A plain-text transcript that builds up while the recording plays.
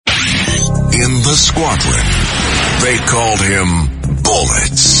the squadron. They called him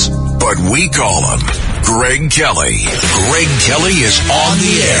Bullets, but we call him Greg Kelly. Greg Kelly is on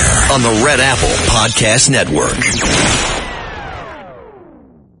the air on the Red Apple Podcast Network.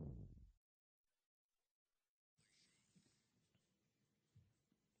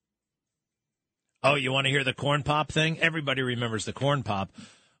 Oh, you want to hear the corn pop thing? Everybody remembers the corn pop.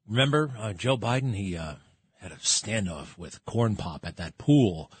 Remember Joe Biden? He had a standoff with corn pop at that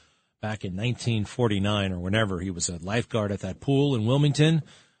pool back in 1949 or whenever. He was a lifeguard at that pool in Wilmington.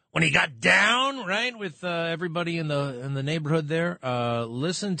 When he got down, right, with everybody in the neighborhood there,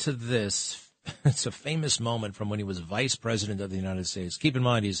 listen to this. It's a famous moment from when he was vice president of the United States. Keep in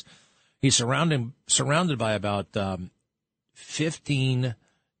mind, he's surrounded by about 15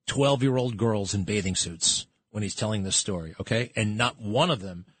 12-year-old girls in bathing suits when he's telling this story, okay? And not one of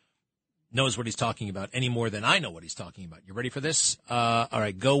them knows what he's talking about any more than I know what he's talking about. You ready for this? All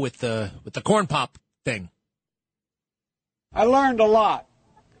right, go with the corn pop thing. I learned a lot.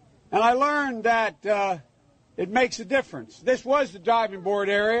 And I learned that it makes a difference. This was the diving board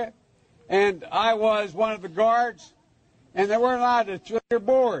area, and I was one of the guards, and they weren't allowed to throw your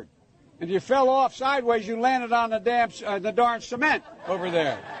board. And if you fell off sideways, you landed on the darn cement over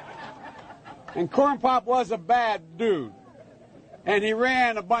there. And Corn Pop was a bad dude. And he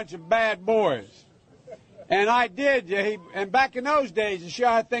ran a bunch of bad boys. And I did. And back in those days, to show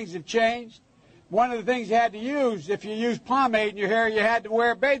how things have changed, one of the things you had to use, if you used pomade in your hair, you had to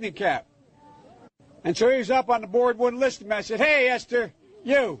wear a bathing cap. And so he was up on the board, wouldn't listen to me. I said, "Hey, Esther,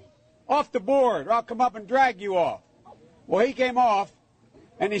 you, off the board, or I'll come up and drag you off." Well, he came off.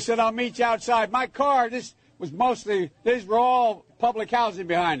 And he said, "I'll meet you outside." My car, these were all public housing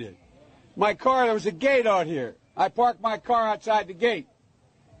behind it. My car, there was a gate out here. I parked my car outside the gate.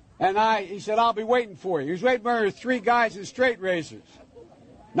 And he said, "I'll be waiting for you." He was waiting for 3 guys in straight racers.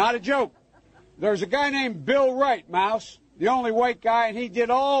 Not a joke. There was a guy named Bill Wright, Mouse, the only white guy, and he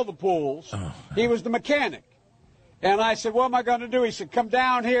did all the pools. Oh. He was the mechanic. And I said, "What am I going to do?" He said, "Come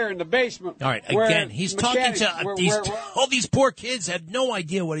down here in the basement." All right, again, he's talking to all these poor kids had no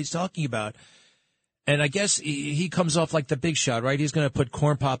idea what he's talking about. And I guess he comes off like the big shot, right? He's going to put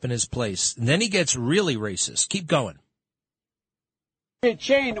Corn Pop in his place. And then he gets really racist. Keep going. A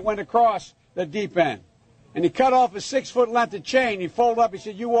chain that went across the deep end. And he cut off a 6-foot length of chain. He folded up. He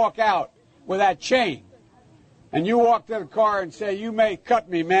said, "You walk out with that chain. And you walk to the car and say, 'You may cut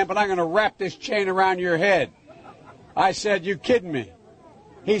me, man, but I'm going to wrap this chain around your head.'" I said, "You kidding me?"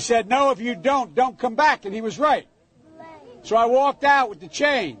 He said, "No, if you don't come back." And he was right. So I walked out with the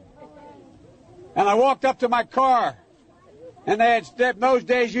chain. And I walked up to my car. And they had, in those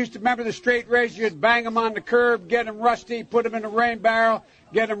days, used to remember the straight razor. You'd bang them on the curb, get them rusty, put them in a rain barrel,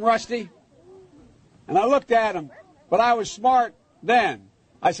 get them rusty. And I looked at him, but I was smart then.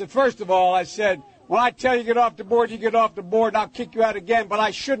 I said, "First of all," I said, "when I tell you to get off the board, you get off the board, and I'll kick you out again, but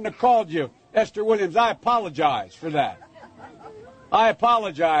I shouldn't have called you Esther Williams. I apologize for that. I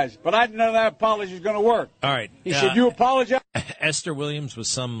apologize, but I didn't know that apology was going to work." All right. He said, "You apologize?" Esther Williams was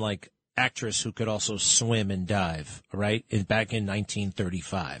some, actress who could also swim and dive, right? Back in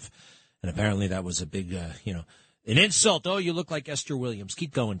 1935. And apparently that was a big, an insult. "Oh, you look like Esther Williams."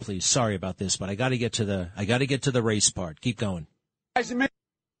 Keep going, please. Sorry about this, but I got to get to the race part. Keep going. I said,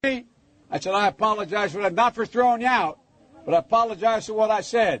 "I apologize for that. Not for throwing you out, but I apologize for what I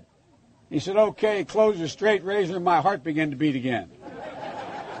said." He said, "Okay," he closed his straight razor, and my heart began to beat again.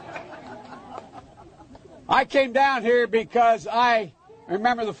 I came down here because I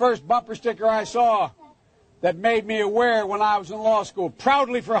remember the first bumper sticker I saw that made me aware when I was in law school.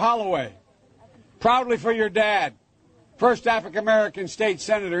 "Proudly for Holloway. Proudly for your dad. First African-American state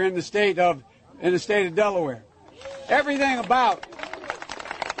senator in the state of Delaware." Everything about.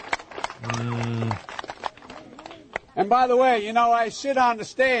 And by the way, I sit on the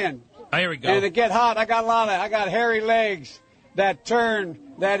stand. Oh, here we go. And it get hot. I got hairy legs that turn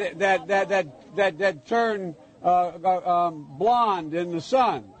blonde in the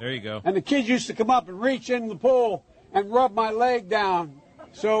sun. There you go. And the kids used to come up and reach in the pool and rub my leg down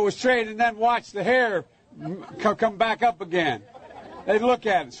so it was straight, and then watch the hair come back up again. They'd look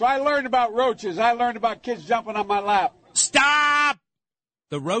at it. So I learned about roaches. I learned about kids jumping on my lap. Stop!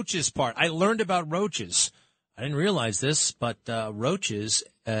 The roaches part. I learned about roaches. I didn't realize this, but roaches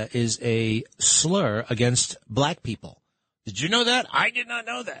is a slur against black people. Did you know that? I did not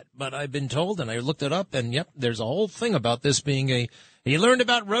know that, but I've been told, and I looked it up, and yep, there's a whole thing about this being he learned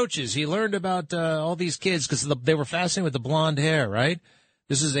about roaches. He learned about all these kids because they were fascinated with the blonde hair, right?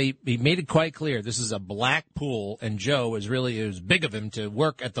 He made it quite clear. This is a black pool, and Joe it was big of him to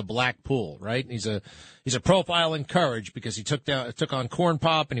work at the black pool, right? He's a profile in courage because he took on Corn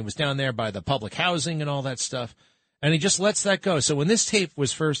Pop, and he was down there by the public housing and all that stuff. And he just lets that go. So when this tape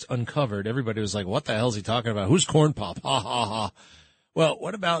was first uncovered, everybody was like, what the hell is he talking about? Who's Corn Pop? Ha, ha, ha. Well,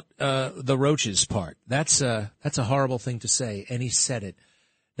 what about the roaches part? That's a horrible thing to say, and he said it.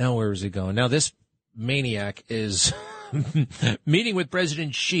 Now where is he going? Now this maniac is meeting with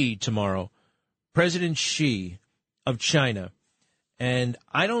President Xi tomorrow. President Xi of China. And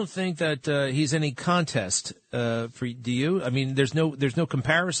I don't think that he's any contest do you? I mean, there's no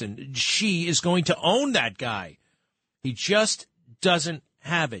comparison. Xi is going to own that guy. He just doesn't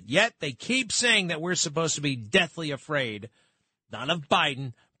have it. Yet they keep saying that we're supposed to be deathly afraid, not of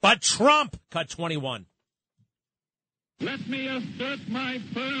Biden, but Trump. Cut 21. Let me assert my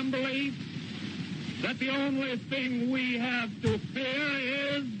firm belief that the only thing we have to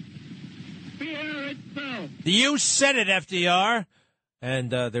fear is fear itself. You said it, FDR. And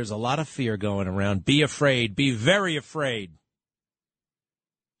there's a lot of fear going around. Be afraid. Be very afraid.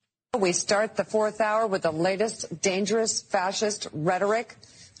 We start the fourth hour with the latest dangerous fascist rhetoric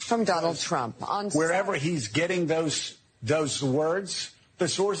from Donald Trump. Wherever he's getting those words, the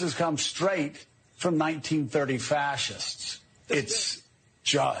sources come straight from 1930 fascists. It's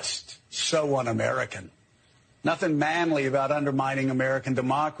just so un-American. Nothing manly about undermining American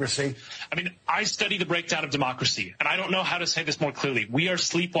democracy. I mean, I study the breakdown of democracy, and I don't know how to say this more clearly. We are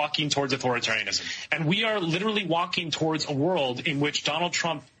sleepwalking towards authoritarianism, and we are literally walking towards a world in which Donald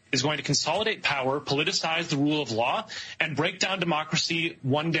Trump is going to consolidate power, politicize the rule of law, and break down democracy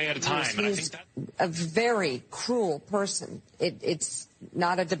one day at a time. And I think that a very cruel person. It's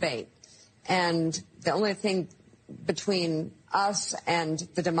not a debate. And the only thing between us and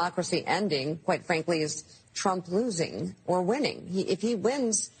the democracy ending, quite frankly, is Trump losing or winning. If he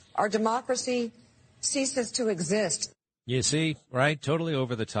wins, our democracy ceases to exist. You see, right? Totally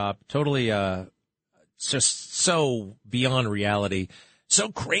over the top. Totally just so beyond reality. So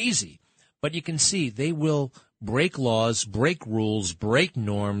crazy. But you can see they will break laws, break rules, break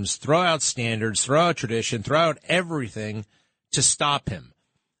norms, throw out standards, throw out tradition, throw out everything to stop him.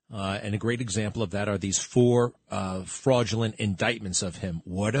 And a great example of that are these 4 fraudulent indictments of him.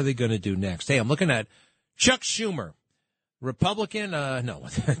 What are they going to do next? Hey, I'm looking at Chuck Schumer, Republican,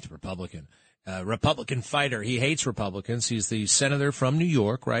 Republican fighter. He hates Republicans. He's the senator from New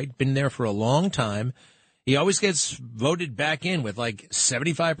York, right? Been there for a long time. He always gets voted back in with like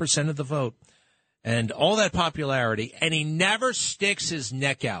 75% of the vote and all that popularity, and he never sticks his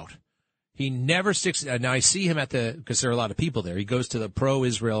neck out. He never sticks. Now, I see him because there are a lot of people there. He goes to the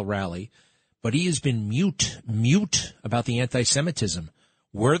pro-Israel rally, but he has been mute about the anti-Semitism.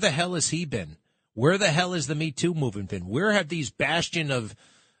 Where the hell has he been? Where the hell has the Me Too movement been? Where have these bastion of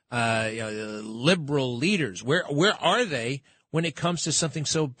liberal leaders, where are they when it comes to something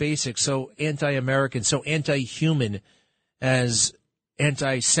so basic, so anti-American, so anti-human as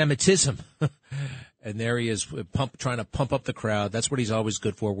anti-Semitism? And there he is, trying to pump up the crowd. That's what he's always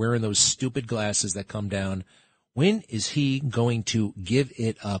good for, wearing those stupid glasses that come down. When is he going to give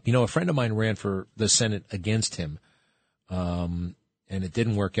it up? You know, a friend of mine ran for the Senate against him, and it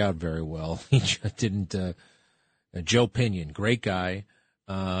didn't work out very well. He didn't. Joe Pinion, great guy,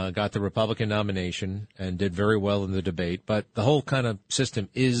 got the Republican nomination and did very well in the debate. But the whole kind of system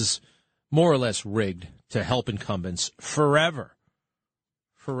is more or less rigged to help incumbents forever.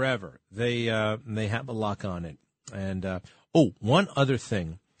 Forever. They have a lock on it. And, one other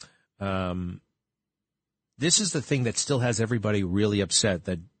thing. This is the thing that still has everybody really upset,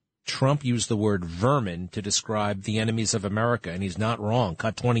 that Trump used the word vermin to describe the enemies of America, and he's not wrong.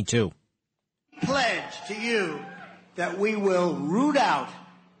 Cut 22. Pledge to you that we will root out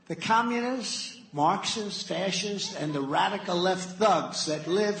the communists, Marxists, fascists, and the radical left thugs that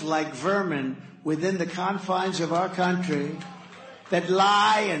live like vermin within the confines of our country, that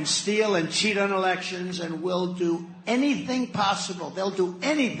lie and steal and cheat on elections and will do anything possible. They'll do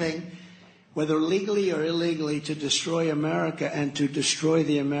anything, whether legally or illegally, to destroy America and to destroy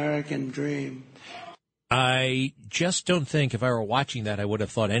the American dream. I just don't think if I were watching that I would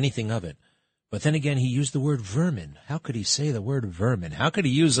have thought anything of it. But then again, he used the word vermin. How could he say the word vermin? How could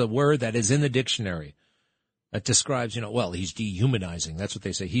he use a word that is in the dictionary that describes, he's dehumanizing. That's what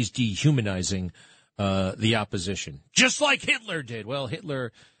they say. He's dehumanizing the opposition, just like Hitler did. Well,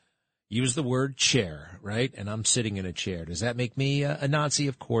 Hitler used the word chair, right? And I'm sitting in a chair. Does that make me a Nazi?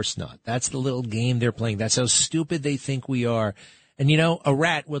 Of course not. That's the little game they're playing. That's how stupid they think we are. And, a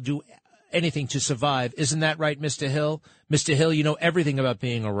rat will do anything to survive. Isn't that right, Mr. Hill? Mr. Hill, you know everything about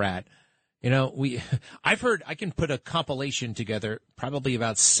being a rat. I've heard, I can put a compilation together, probably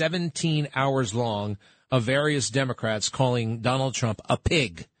about 17 hours long, of various Democrats calling Donald Trump a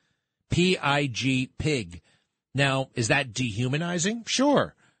pig. P-I-G, pig. Now, is that dehumanizing?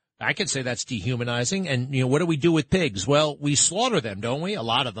 Sure. I could say that's dehumanizing. And, what do we do with pigs? Well, we slaughter them, don't we? A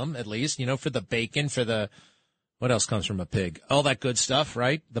lot of them, at least, for the bacon, what else comes from a pig? All that good stuff,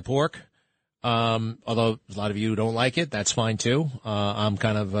 right? The pork. Although a lot of you don't like it, that's fine too. I'm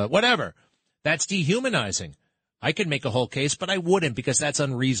kind of, whatever. That's dehumanizing. I could make a whole case, but I wouldn't because that's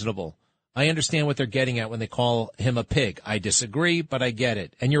unreasonable. I understand what they're getting at when they call him a pig. I disagree, but I get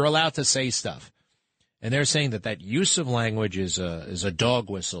it. And you're allowed to say stuff. And they're saying that use of language is a dog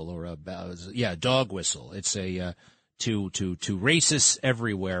whistle or dog whistle. It's to racists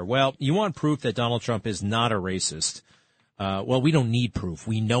everywhere. Well, you want proof that Donald Trump is not a racist. Well, we don't need proof.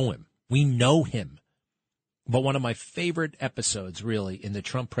 We know him. We know him. But one of my favorite episodes, really, in the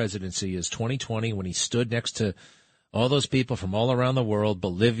Trump presidency is 2020 when he stood next to all those people from all around the world,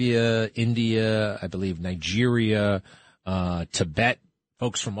 Bolivia, India, I believe Nigeria, Tibet,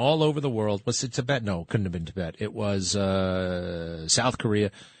 folks from all over the world. Was it Tibet? No, it couldn't have been Tibet. It was South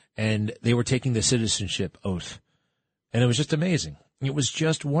Korea, and they were taking the citizenship oath. And it was just amazing. It was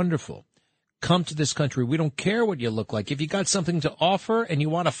just wonderful. Come to this country. We don't care what you look like. If you got something to offer and you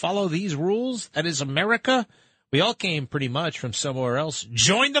want to follow these rules, that is America. We all came pretty much from somewhere else.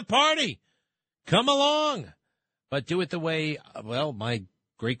 Join the party. Come along. But do it the way, my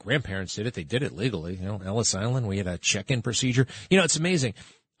great-grandparents did it. They did it legally. Ellis Island, we had a check-in procedure. It's amazing.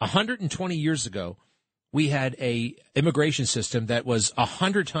 120 years ago, we had a immigration system that was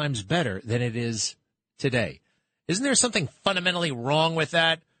 100 times better than it is today. Isn't there something fundamentally wrong with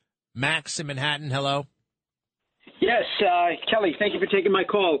that? Max in Manhattan, hello. Yes, Kelly, thank you for taking my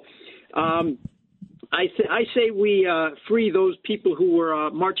call. I say we free those people who were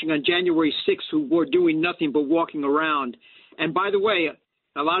marching on January 6th who were doing nothing but walking around. And by the way,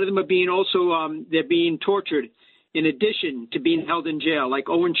 a lot of them are being they're being tortured in addition to being held in jail, like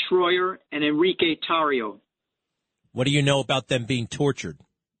Owen Schroyer and Enrique Tarrio. What do you know about them being tortured?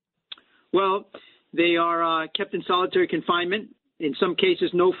 Well, they are kept in solitary confinement. In some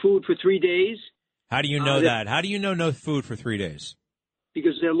cases, no food for 3 days. How do you know that? How do you know no food for 3 days?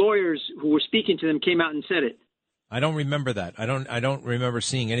 Because their lawyers who were speaking to them came out and said it. I don't remember that. I don't remember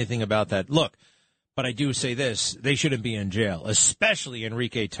seeing anything about that. Look, but I do say this. They shouldn't be in jail, especially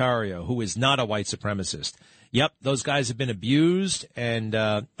Enrique Tarrio, who is not a white supremacist. Yep, those guys have been abused, and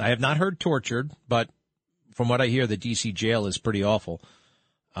I have not heard tortured, but from what I hear, the D.C. jail is pretty awful.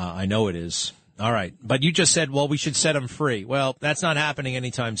 I know it is. All right. But you just said, we should set them free. Well, that's not happening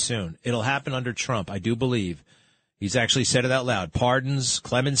anytime soon. It'll happen under Trump, I do believe. He's actually said it out loud. Pardons,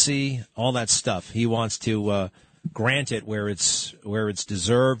 clemency, all that stuff. He wants to grant it where it's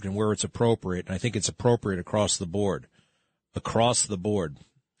deserved and where it's appropriate. And I think it's appropriate across the board. Across the board.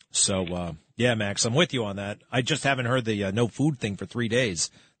 So, yeah, Max, I'm with you on that. I just haven't heard the no food thing for 3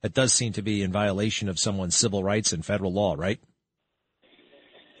 days. That does seem to be in violation of someone's civil rights and federal law, right?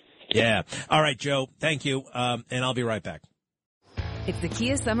 Yeah. All right, Joe. Thank you. And I'll be right back. It's the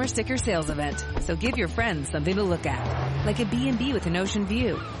Kia Summer Sticker Sales Event, so give your friends something to look at, like a B&B with an ocean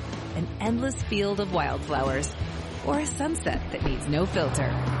view, an endless field of wildflowers, or a sunset that needs no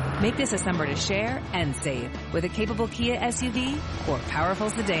filter. Make this a summer to share and save with a capable Kia SUV or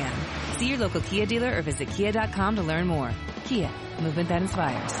powerful sedan. See your local Kia dealer or visit kia.com to learn more. Kia, movement that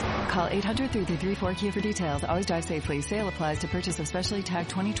inspires. Call 800-3334-KIA for details. Always drive safely. Sale applies to purchase of specially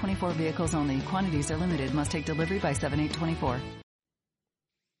tagged 2024 vehicles only. Quantities are limited. Must take delivery by 7/8/24.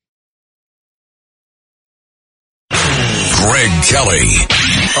 Greg Kelly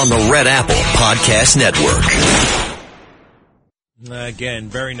on the Red Apple Podcast Network. Again,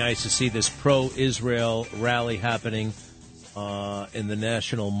 very nice to see this pro-Israel rally happening in the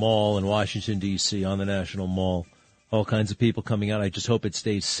National Mall in Washington, D.C., on the National Mall. All kinds of people coming out. I just hope it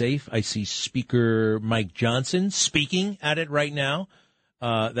stays safe. I see Speaker Mike Johnson speaking at it right now.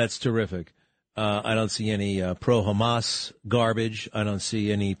 That's terrific. I don't see any pro-Hamas garbage. I don't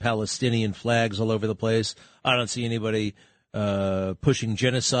see any Palestinian flags all over the place. I don't see anybody pushing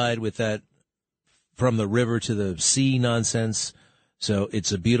genocide with that from the river to the sea nonsense. So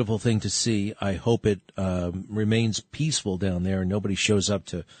it's a beautiful thing to see. I hope it remains peaceful down there and nobody shows up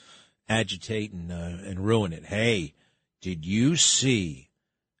to agitate and ruin it. Hey, did you see,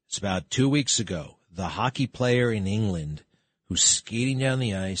 it's about 2 weeks ago, the hockey player in England who's skating down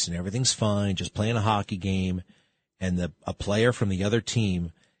the ice and everything's fine, just playing a hockey game, and a player from the other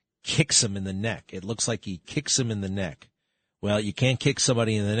team kicks him in the neck. It looks like he kicks him in the neck. Well, you can't kick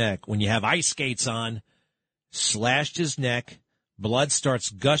somebody in the neck when you have ice skates on. Slashed his neck, Blood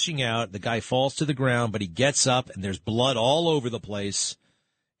starts gushing out. The guy falls to the ground, but he gets up, and there's blood all over the place,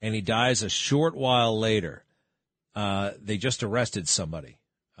 and he dies a short while later. They just arrested somebody.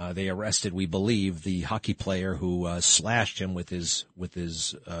 They arrested, we believe, the hockey player who slashed him with his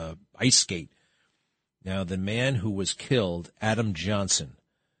ice skate. Now, the man who was killed, Adam Johnson,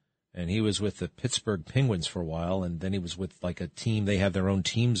 and he was with the Pittsburgh Penguins for a while, and then he was with like a team. They have their own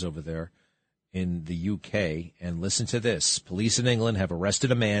teams over there in the UK. And listen to this. Police in England have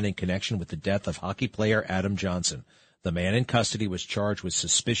arrested a man in connection with the death of hockey player Adam Johnson. The man in custody was charged with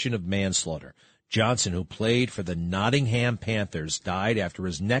suspicion of manslaughter. Johnson, who played for the Nottingham Panthers, died after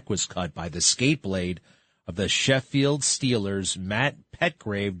his neck was cut by the skate blade of the Sheffield Steelers' Matt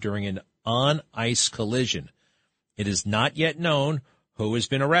Petgrave during an on-ice collision. It is not yet known who has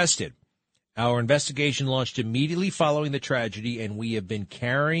been arrested. Our investigation launched immediately following the tragedy, and we have been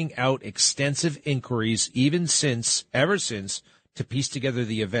carrying out extensive inquiries ever since to piece together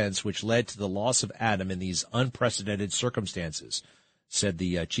the events which led to the loss of Adam in these unprecedented circumstances, said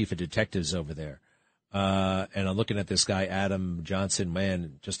the chief of detectives over there. And I'm looking at this guy, Adam Johnson,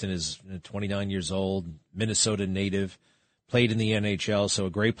 man, just in his 29 years old, Minnesota native, played in the NHL, so a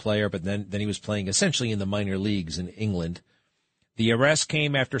great player, but then he was playing essentially in the minor leagues in England. The arrest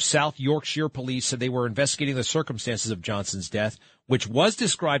came after South Yorkshire police said they were investigating the circumstances of Johnson's death, which was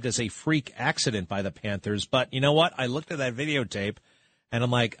described as a freak accident by the Panthers. But you know what? I looked at that videotape, and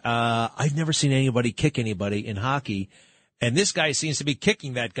I'm like, I've never seen anybody kick anybody in hockey, and this guy seems to be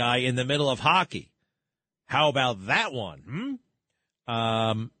kicking that guy in the middle of hockey. How about that one?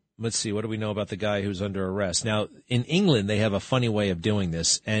 Let's see. What do we know about the guy who's under arrest? Now, in England, they have a funny way of doing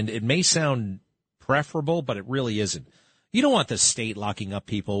this, and it may sound preferable, but it really isn't. You don't want the state locking up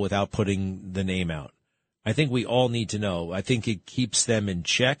people without putting the name out. I think we all need to know. I think it keeps them in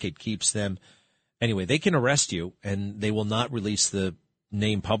check. It keeps them. Anyway, they can arrest you, and they will not release the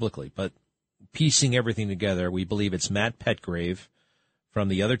name publicly. But piecing everything together, we believe it's Matt Petgrave from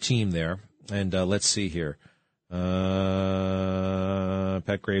the other team there. And let's see here.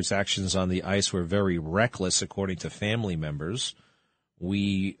 Petgrave's actions on the ice were very reckless, according to family members.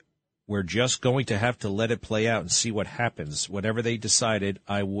 We're just going to have to let it play out and see what happens. Whatever they decided,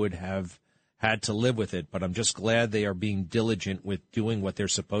 I would have had to live with it, but I'm just glad they are being diligent with doing what they're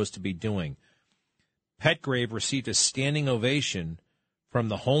supposed to be doing. Petgrave received a standing ovation from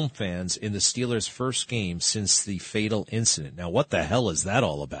the home fans in the Steelers' first game since the fatal incident. Now, what the hell is that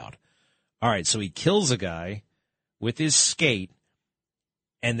all about? All right, so he kills a guy with his skate,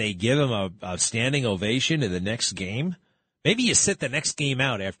 and they give him a standing ovation in the next game? Maybe you sit the next game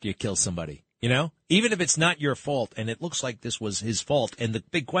out after you kill somebody, you know? Even if it's not your fault, and it looks like this was his fault, and the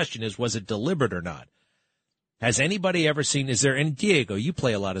big question is, was it deliberate or not? Has anybody ever seen, and Diego, you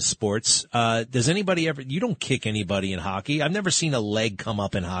play a lot of sports, does anybody ever, you don't kick anybody in hockey. I've never seen a leg come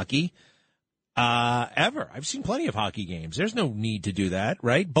up in hockey. Ever. I've seen plenty of hockey games. There's no need to do that,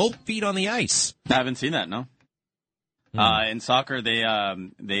 right? Both feet on the ice. I haven't seen that, no. In soccer, they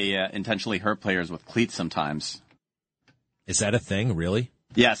intentionally hurt players with cleats sometimes. Is that a thing, really?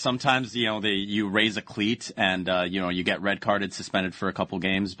 Yeah, sometimes, you raise a cleat and, you get red carded, suspended for a couple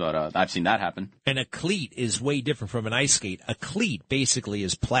games, but I've seen that happen. And a cleat is way different from an ice skate. A cleat basically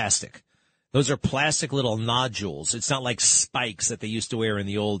is plastic. Those are plastic little nodules. It's not like spikes that they used to wear in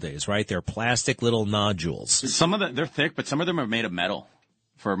the old days, right? They're plastic little nodules. Some of them, they're thick, but some of them are made of metal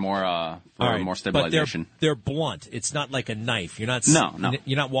for more stabilization. But they're blunt. It's not like a knife. You're not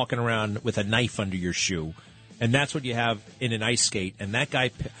You're not walking around with a knife under your shoe. And that's what you have in an ice skate. And that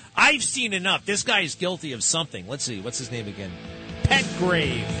guy, I've seen enough. This guy is guilty of something. Let's see. What's his name again?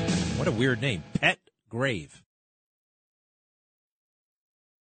 Petgrave. What a weird name. Petgrave.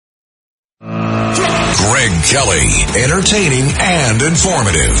 Greg Kelly, entertaining and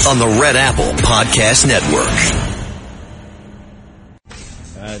informative on the Red Apple Podcast Network.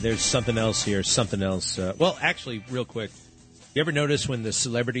 There's something else here, well, actually, real quick. You ever notice when the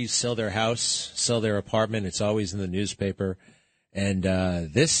celebrities sell their house, sell their apartment, it's always in the newspaper. And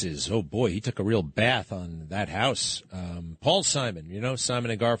this is, oh boy, he took a real bath on that house. Paul Simon,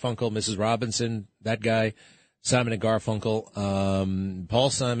 Simon and Garfunkel, Mrs. Robinson, that guy. Simon and Garfunkel. Paul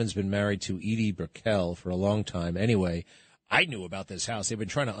Simon's been married to Edie Brickell for a long time. Anyway, I knew about this house. They've been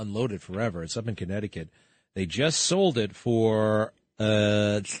trying to unload it forever. It's up in Connecticut. They just sold it for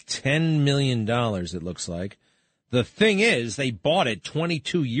 $10 million, it looks like. The thing is, they bought it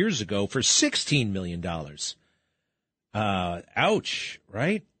 22 years ago for $16 million. Ouch,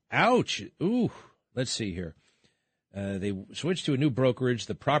 right? Ouch. Ooh, let's see here. They switched to a new brokerage.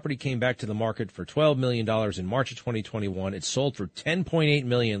 The property came back to the market for $12 million in March of 2021. It sold for $10.8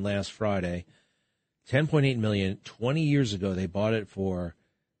 million last Friday. $10.8 million. 20 years ago, they bought it for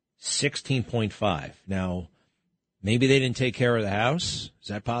 $16.5. Now, maybe they didn't take care of the house. Is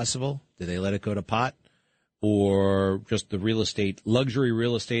that possible? Did they let it go to pot? Or just the real estate, luxury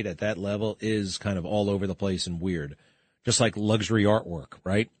real estate at that level is kind of all over the place and weird. Just like luxury artwork,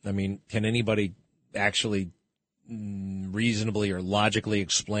 right? I mean, can anybody actually reasonably or logically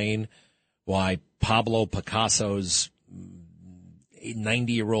explain why Pablo Picasso's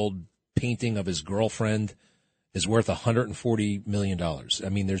 90-year-old painting of his girlfriend is worth $140 million? I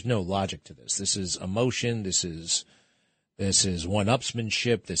mean, there's no logic to this. This is emotion. This is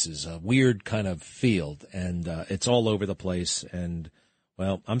one-upsmanship. This is a weird kind of field, and it's all over the place. And,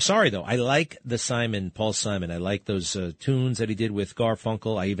 well, I'm sorry, though. I like the Paul Simon. I like those tunes that he did with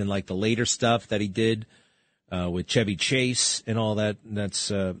Garfunkel. I even like the later stuff that he did with Chevy Chase and all that. That's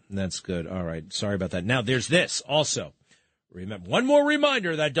good. All right. Sorry about that. Now, there's this also. Remember, one more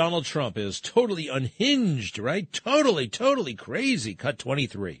reminder that Donald Trump is totally unhinged, right? Totally crazy. Cut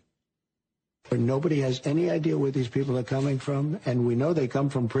 23. Nobody has any idea where these people are coming from, and we know they come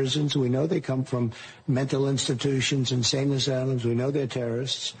from prisons. We know they come from mental institutions, insane asylums. We know they're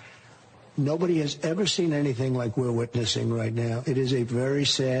terrorists. Nobody has ever seen anything like we're witnessing right now. It is a very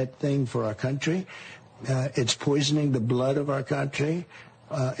sad thing for our country. It's poisoning the blood of our country.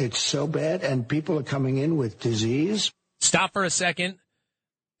 It's so bad, and people are coming in with disease. Stop for a second.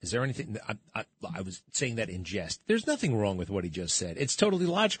 Is there anything? I was saying that in jest. There's nothing wrong with what he just said. It's totally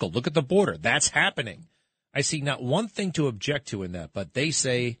logical. Look at the border. That's happening. I see not one thing to object to in that, but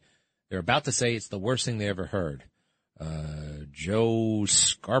they're about to say it's the worst thing they ever heard. Joe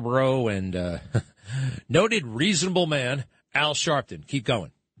Scarborough and noted reasonable man Al Sharpton. Keep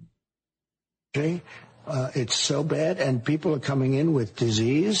going. It's so bad, and people are coming in with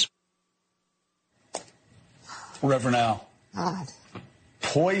disease. Reverend Al. God.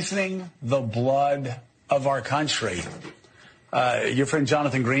 Poisoning the blood of our country. Your friend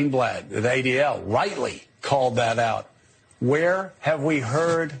Jonathan Greenblatt, the ADL, rightly called that out. Where have we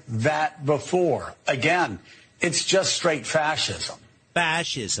heard that before? Again, it's just straight fascism.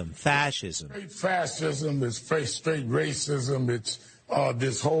 Fascism. Straight fascism is straight racism. It's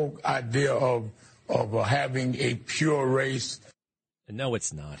this whole idea of having a pure race. No,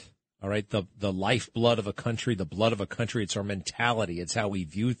 it's not. All right, the lifeblood of a country, the blood of a country, it's our mentality. It's how we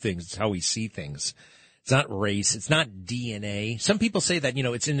view things. It's how we see things. It's not race. It's not DNA. Some people say that,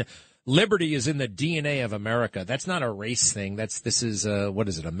 liberty is in the DNA of America. That's not a race thing. This is what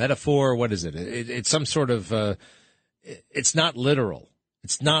is it, a metaphor? What is it? It's some sort of, it's not literal.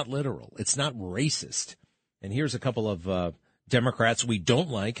 It's not literal. It's not racist. And here's a couple of Democrats we don't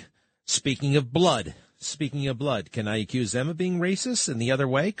like. Speaking of blood, can I accuse them of being racist? And the other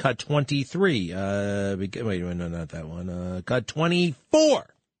way, cut 23. Wait, no, not that one. Cut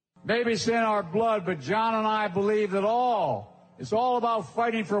 24. Maybe it's in our blood, but John and I believe that it's all about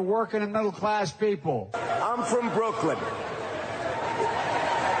fighting for working and middle class people. I'm from Brooklyn.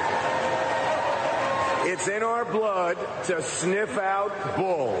 It's in our blood to sniff out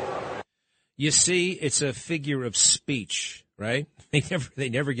bull. You see, it's a figure of speech, right? They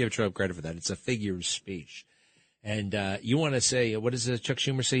never give Trump credit for that. It's a figure of speech. And you want to say, what does Chuck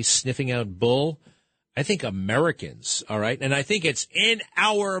Schumer say, sniffing out bull? I think Americans, all right? And I think it's in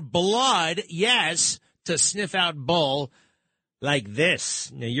our blood, yes, to sniff out bull like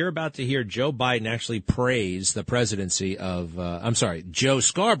this. Now, you're about to hear Joe Biden actually praise the presidency of, Joe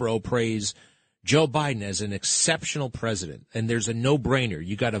Scarborough praise Joe Biden as an exceptional president. And there's a no-brainer.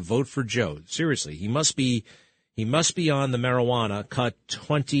 You got to vote for Joe. Seriously, he must be on the marijuana, cut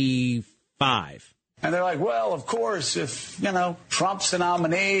 25. And they're like, well, of course, if, Trump's the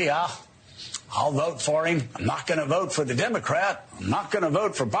nominee, I'll vote for him. I'm not going to vote for the Democrat. I'm not going to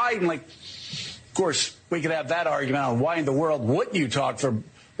vote for Biden. Like, of course, we could have that argument on why in the world wouldn't you vote for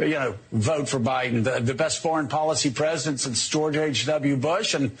Biden, the best foreign policy president since George H.W.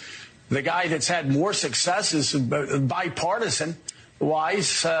 Bush, and the guy that's had more successes bipartisan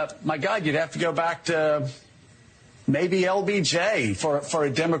wise. My God, you'd have to go back to maybe LBJ for a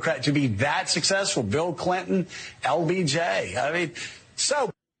Democrat to be that successful. Bill Clinton, LBJ. I mean, so.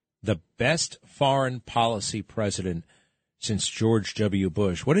 The best foreign policy president since George W.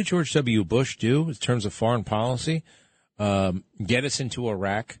 Bush. What did George W. Bush do in terms of foreign policy? Get us into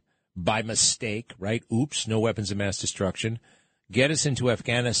Iraq by mistake, right? Oops, no weapons of mass destruction. Get us into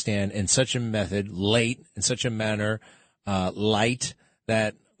Afghanistan in such a method, late, in such a manner, light,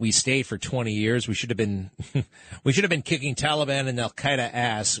 that we stayed for 20 years. We should have been kicking Taliban and Al-Qaeda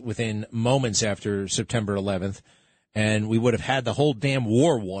ass within moments after September 11th. And we would have had the whole damn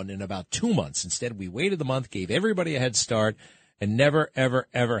war won in about 2 months. Instead, we waited a month, gave everybody a head start, and never, ever,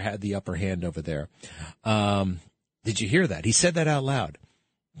 ever had the upper hand over there. Did you hear that? He said that out loud.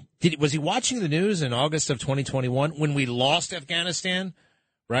 Was he watching the news in August of 2021 when we lost Afghanistan,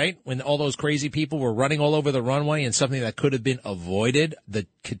 right? When all those crazy people were running all over the runway and something that could have been avoided, the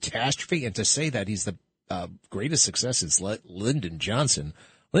catastrophe, and to say that he's the greatest success is Lyndon Johnson.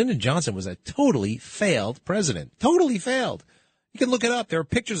 Lyndon Johnson was a totally failed president. Totally failed. You can look it up. There are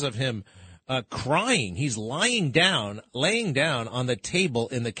pictures of him crying. He's laying down on the table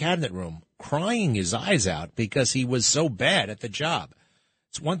in the cabinet room, crying his eyes out because he was so bad at the job.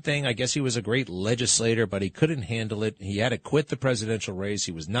 It's one thing, I guess he was a great legislator, but he couldn't handle it. He had to quit the presidential race.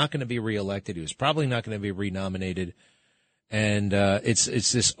 He was not going to be reelected. He was probably not going to be renominated. And it's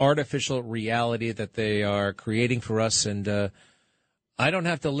this artificial reality that they are creating for us. And I don't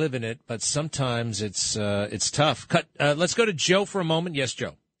have to live in it, but sometimes it's tough. Let's go to Joe for a moment. Yes,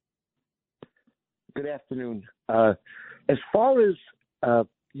 Joe. Good afternoon. As far as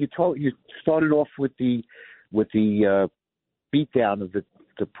you started off with the beatdown of the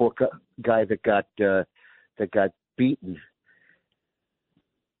poor guy that got beaten,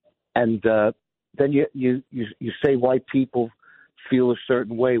 and then you say why people feel a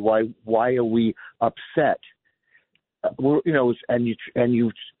certain way. Why are we upset? Why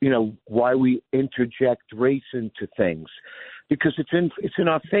we interject race into things, because it's in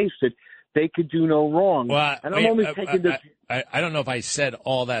our face that they could do no wrong. Well, and I'm only taking this. I don't know if I said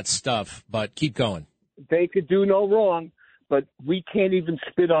all that stuff, but keep going. They could do no wrong, but we can't even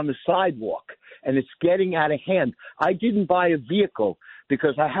spit on the sidewalk, and it's getting out of hand. I didn't buy a vehicle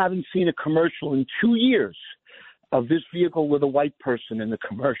because I haven't seen a commercial in 2 years of this vehicle with a white person in the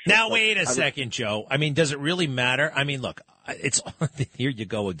commercial. Now, wait a second, Joe. I mean, does it really matter? I mean, look, it's here you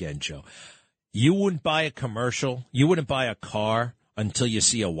go again, Joe. You wouldn't buy a commercial. You wouldn't buy a car until you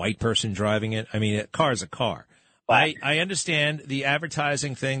see a white person driving it. I mean, a car is a car. I understand the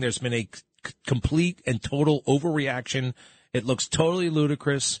advertising thing. There's been a complete and total overreaction. It looks totally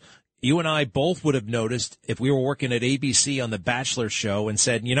ludicrous. You and I both would have noticed if we were working at ABC on The Bachelor show and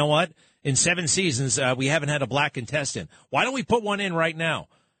said, you know what? In 7 seasons, we haven't had a black contestant. Why don't we put one in right now?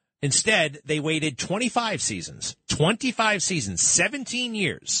 Instead, they waited 25 seasons, 17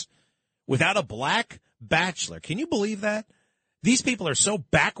 years without a black bachelor. Can you believe that? These people are so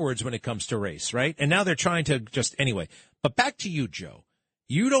backwards when it comes to race, right? And now they're trying to anyway. But back to you, Joe.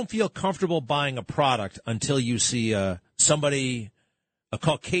 You don't feel comfortable buying a product until you see somebody, a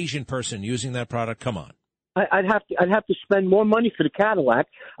Caucasian person using that product. Come on. I'd have to spend more money for the Cadillac.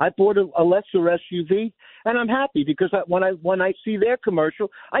 I bought a lesser SUV, and I'm happy because when I see their commercial,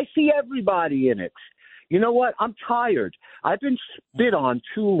 I see everybody in it. You know what? I'm tired. I've been spit on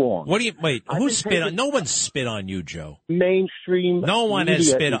too long. Who spit on? No one spit on you, Joe. Mainstream. No one has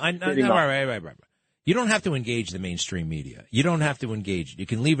spit on. Right. You don't have to engage the mainstream media. You don't have to engage it. You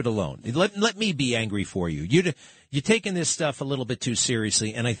can leave it alone. Let me be angry for you. You're taking this stuff a little bit too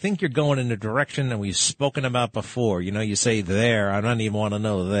seriously, and I think you're going in a direction that we've spoken about before. You know, you say there. I don't even want to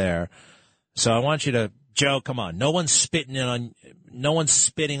know there. So I want you to, Joe, come on. No one's spitting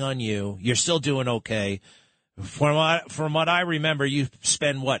on you. You're still doing okay. From what I remember, you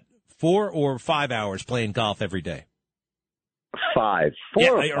spend 4 or 5 hours playing golf every day. 4 yeah,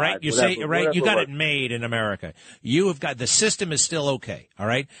 or 5. Right. You say right. You got it made in America. You have got the system is still okay. All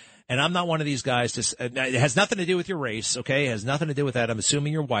right. And I'm not one of these guys. It has nothing to do with your race. Okay. It has nothing to do with that. I'm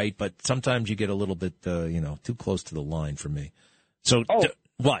assuming you're white, but sometimes you get a little bit, too close to the line for me. So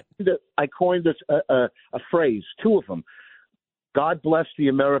what? I coined this a phrase. 2 of them. God bless the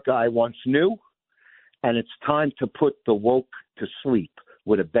America I once knew, and it's time to put the woke to sleep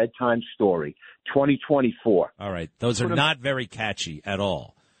with a bedtime story. 2024. All right. Those are not very catchy at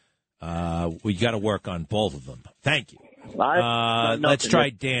all. We got to work on both of them. Thank you. Let's try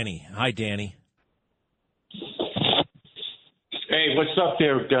Danny. Hi, Danny. Hey, what's up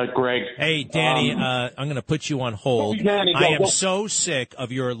there, Greg? Hey, Danny, I'm going to put you on hold. Danny, I am so sick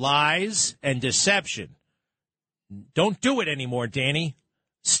of your lies and deception. Don't do it anymore, Danny.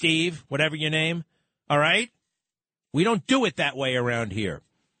 Steve, whatever your name. All right? We don't do it that way around here.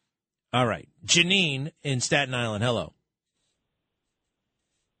 All right. Janine in Staten Island. Hello.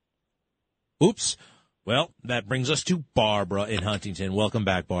 Oops. Well, that brings us to Barbara in Huntington. Welcome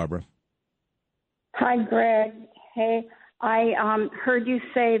back, Barbara. Hi, Greg. Hey, I heard you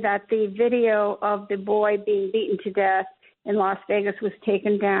say that the video of the boy being beaten to death in Las Vegas was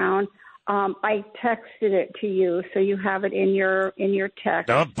taken down. I texted it to you, so you have it in your text.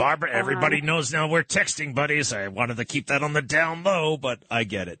 Oh, Barbara, everybody knows now we're texting buddies. I wanted to keep that on the down low, but I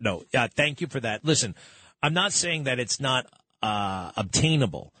get it. No, thank you for that. Listen, I'm not saying that it's not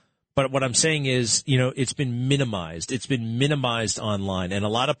obtainable, But what I'm saying is, it's been minimized. It's been minimized online, and a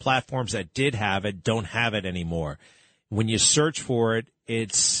lot of platforms that did have it don't have it anymore. When you search for it,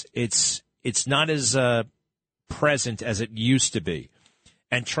 it's not as present as it used to be.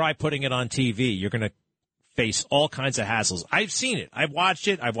 And try putting it on TV. You're going to face all kinds of hassles. I've seen it. I've watched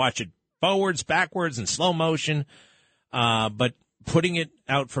it. I've watched it forwards, backwards, in slow motion. But putting it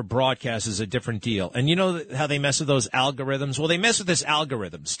out for broadcast is a different deal. And you know how they mess with those algorithms? Well, they mess with this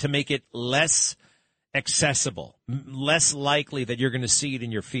algorithms to make it less accessible, less likely that you're going to see it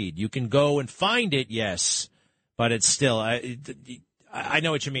in your feed. You can go and find it, yes, but it's still, I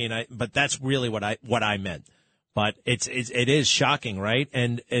know what you mean, but that's really what I meant. But it is shocking, right?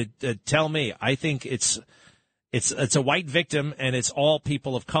 And tell me, I think it's a white victim, and it's all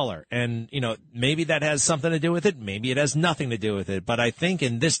people of color. And, maybe that has something to do with it. Maybe it has nothing to do with it. But I think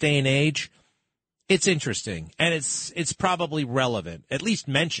in this day and age, it's interesting, and it's probably relevant. At least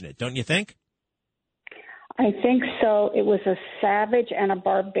mention it, don't you think? I think so. It was a savage and a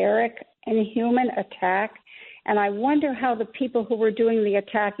barbaric, inhuman attack. And I wonder how the people who were doing the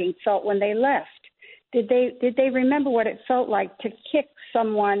attacking felt when they left. Did they remember what it felt like to kick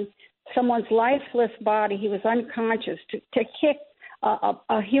someone's lifeless body? He was unconscious. To kick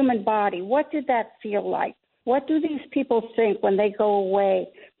a human body. What did that feel like? What do these people think when they go away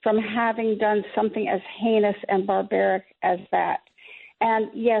from having done something as heinous and barbaric as that?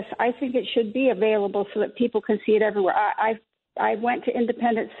 And yes, I think it should be available so that people can see it everywhere. I went to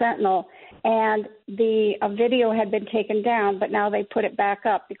Independent Sentinel, and the video had been taken down, but now they put it back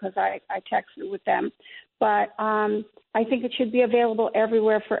up because I texted with them. But I think it should be available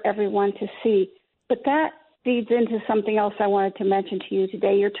everywhere for everyone to see. But that feeds into something else I wanted to mention to you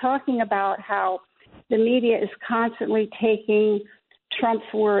today. You're talking about how the media is constantly taking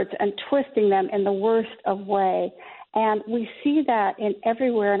Trump's words and twisting them in the worst of way. And we see that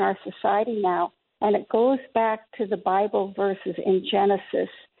everywhere in our society now. And it goes back to the Bible verses in Genesis,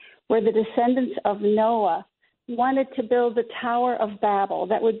 where the descendants of Noah wanted to build the Tower of Babel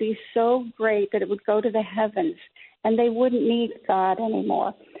that would be so great that it would go to the heavens, and they wouldn't need God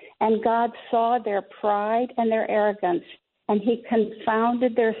anymore. And God saw their pride and their arrogance, and he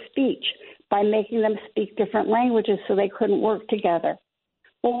confounded their speech by making them speak different languages so they couldn't work together.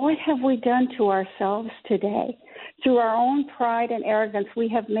 Well, what have we done to ourselves today? Through our own pride and arrogance, we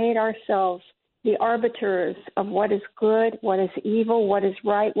have made ourselves the arbiters of what is good, what is evil, what is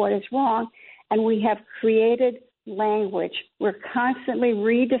right, what is wrong, and we have created language. We're constantly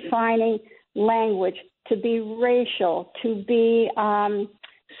redefining language to be racial, to be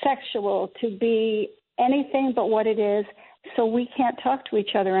sexual, to be anything but what it is, so we can't talk to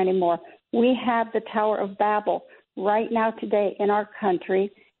each other anymore. We have the Tower of Babel right now today in our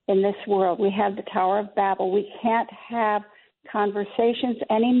country, in this world. We have the Tower of Babel. We can't have conversations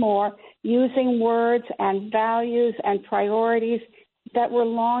anymore using words and values and priorities that were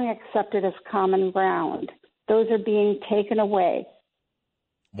long accepted as common ground. Those are being taken away.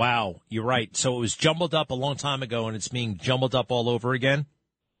 Wow, you're right. So it was jumbled up a long time ago, and it's being jumbled up all over again?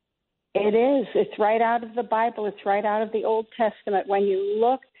 It is. It's right out of the Bible. It's right out of the Old Testament. When you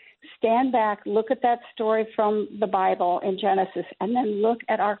look, stand back, look at that story from the Bible in Genesis, and then look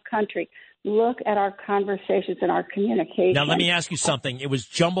at our country. Look at our conversations and our communication. Now, let me ask you something. It was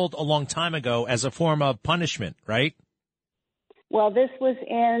jumbled a long time ago as a form of punishment, right? Well, this was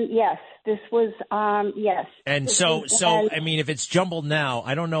yes. And so, I mean, if it's jumbled now,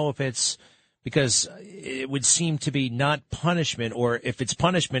 I don't know if it's because it would seem to be not punishment, or if it's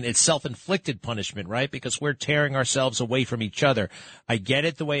punishment, it's self-inflicted punishment, right? Because we're tearing ourselves away from each other. I get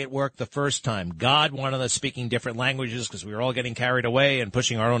it the way it worked the first time. God wanted us speaking different languages because we were all getting carried away and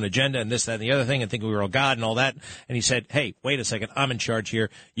pushing our own agenda and this, that, and the other thing and thinking we were all God and all that. And he said, hey, wait a second, I'm in charge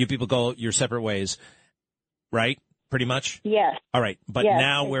here. You people go your separate ways, right? Pretty much? Yes. All right. But yes,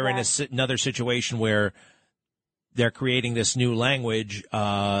 now we're in another situation where they're creating this new language,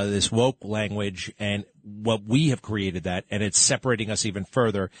 this woke language, and what we have created that, and it's separating us even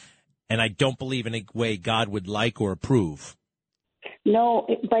further. And I don't believe in a way God would like or approve. No,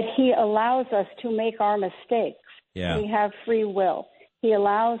 but he allows us to make our mistakes. Yeah. We have free will. He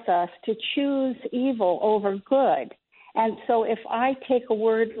allows us to choose evil over good. And so if I take a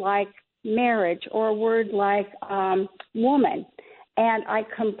word like marriage or a word like woman, and I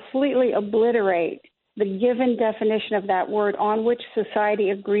completely obliterate the given definition of that word on which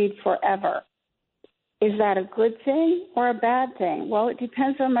society agreed forever, is that a good thing or a bad thing? Well, it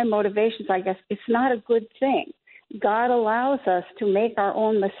depends on my motivations, I guess. It's not a good thing. God allows us to make our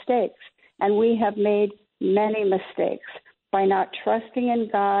own mistakes, and we have made many mistakes by not trusting in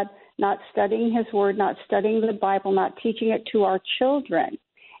God, not studying his word, not studying the Bible, not teaching it to our children.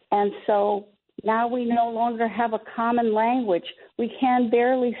 And so now we no longer have a common language. We can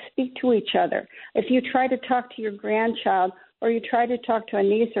barely speak to each other. If you try to talk to your grandchild or you try to talk to a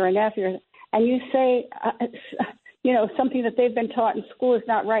niece or a nephew and you say, something that they've been taught in school is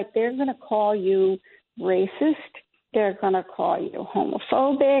not right, they're going to call you racist. They're going to call you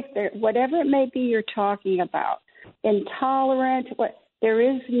homophobic, whatever it may be you're talking about, intolerant. There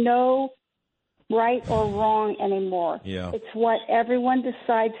is no right or wrong anymore. Yeah. It's what everyone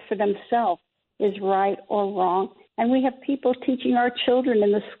decides for themselves is right or wrong. And we have people teaching our children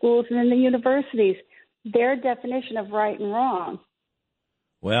in the schools and in the universities their definition of right and wrong.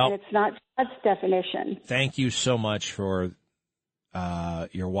 Well, and it's not God's definition. Thank you so much for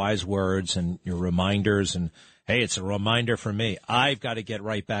your wise words and your reminders. And, hey, it's a reminder for me. I've got to get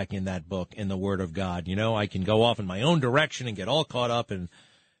right back in that book, in the Word of God. I can go off in my own direction and get all caught up, and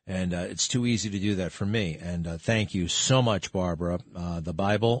it's too easy to do that for me. And thank you so much, Barbara. The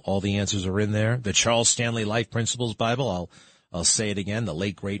Bible, all the answers are in there. The Charles Stanley Life Principles Bible, I'll say it again, the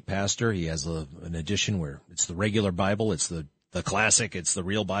late, great pastor, he has an edition where it's the regular Bible, it's the classic, it's the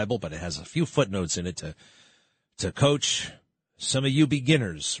real Bible, but it has a few footnotes in it to coach some of you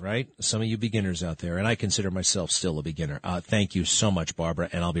beginners, right? Some of you beginners out there, and I consider myself still a beginner. Thank you so much, Barbara,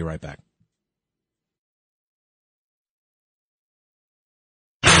 and I'll be right back.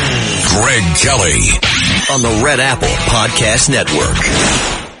 Greg Kelly on the Red Apple Podcast Network.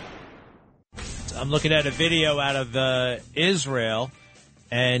 I'm looking at a video out of Israel,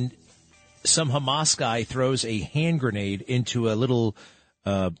 and some Hamas guy throws a hand grenade into a little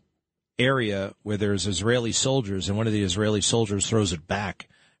area where there's Israeli soldiers, and one of the Israeli soldiers throws it back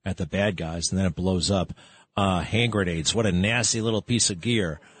at the bad guys, and then it blows up. Hand grenades, what a nasty little piece of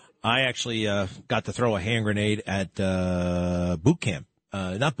gear. I actually got to throw a hand grenade at boot camp.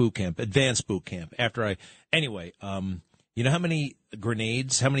 Not boot camp, advanced boot camp. Anyway, you know how many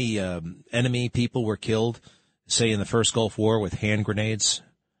grenades, how many enemy people were killed, say, in the first Gulf War with hand grenades?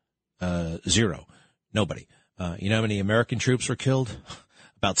 0. Nobody. You know how many American troops were killed?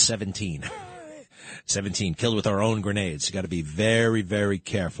 About 17. 17 killed with our own grenades. You got to be very, very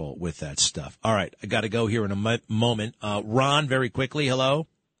careful with that stuff. All right, I got to go here in a moment. Ron, very quickly, hello.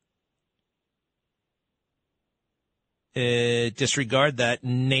 Disregard that.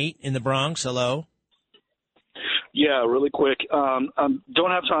 Nate in the Bronx, hello. Yeah, really quick. Don't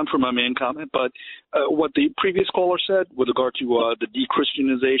have time for my main comment, but what the previous caller said with regard to the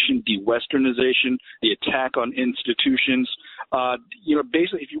de-Christianization, de-Westernization, the attack on institutions,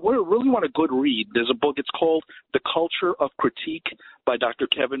 basically, if you really want a good read, there's a book. It's called The Culture of Critique by Dr.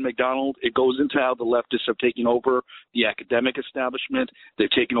 Kevin MacDonald. It goes into how the leftists have taken over the academic establishment.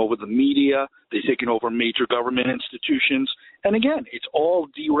 They've taken over the media. They've taken over major government institutions. And again, it's all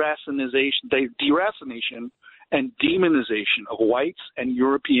deracination and demonization of whites and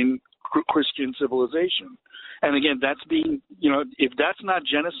European Christian civilization. And again, that's being, if that's not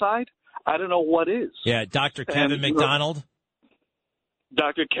genocide, I don't know what is. Yeah, Dr. Kevin MacDonald.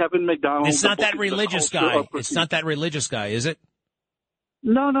 Dr. Kevin MacDonald. It's not that religious guy. It's not that religious guy, is it?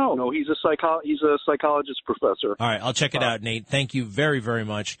 No. He's a psychologist professor. All right, I'll check it out, Nate. Thank you very, very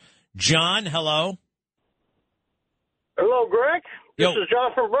much. John, hello. Hello, Greg. This Yo. is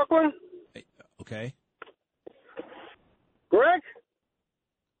John from Brooklyn. Okay. Greg?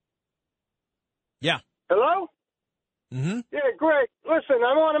 Yeah. Hello? Mm-hmm. Yeah, Greg, listen,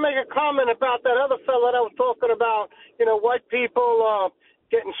 I want to make a comment about that other fellow that was talking about, white people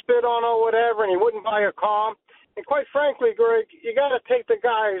getting spit on or whatever, and he wouldn't buy a car. And quite frankly, Greg, you got to take the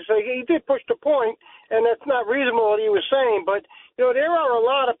guys. He did push the point, and that's not reasonable what he was saying, but, there are a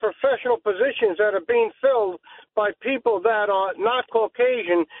lot of professional positions that are being filled by people that are not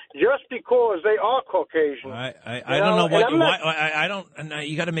Caucasian just because they are Caucasian. I don't know what. I don't.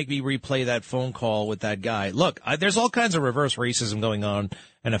 You got to make me replay that phone call with that guy. Look, there's all kinds of reverse racism going on,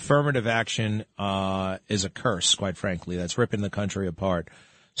 and affirmative action is a curse. Quite frankly, that's ripping the country apart.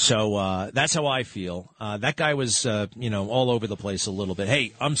 So that's how I feel. That guy was, all over the place a little bit.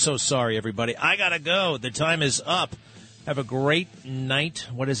 Hey, I'm so sorry, everybody. I gotta go. The time is up. Have a great night.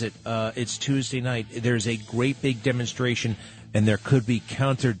 What is it? It's Tuesday night. There's a great big demonstration, and there could be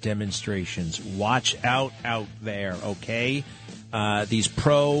counter demonstrations. Watch out there, okay? These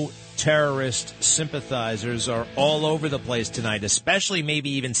pro-terrorist sympathizers are all over the place tonight, especially maybe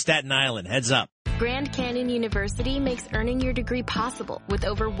even Staten Island. Heads up. Grand Canyon University makes earning your degree possible with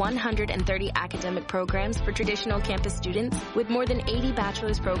over 130 academic programs for traditional campus students with more than 80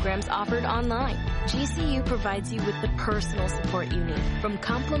 bachelor's programs offered online. GCU provides you with the personal support you need, from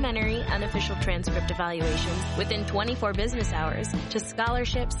complimentary unofficial transcript evaluations within 24 business hours to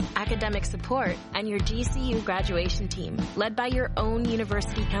scholarships, academic support, and your GCU graduation team, led by your own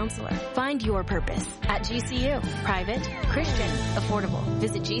university counselor. Find your purpose at GCU. Private, Christian, affordable.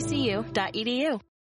 Visit gcu.edu.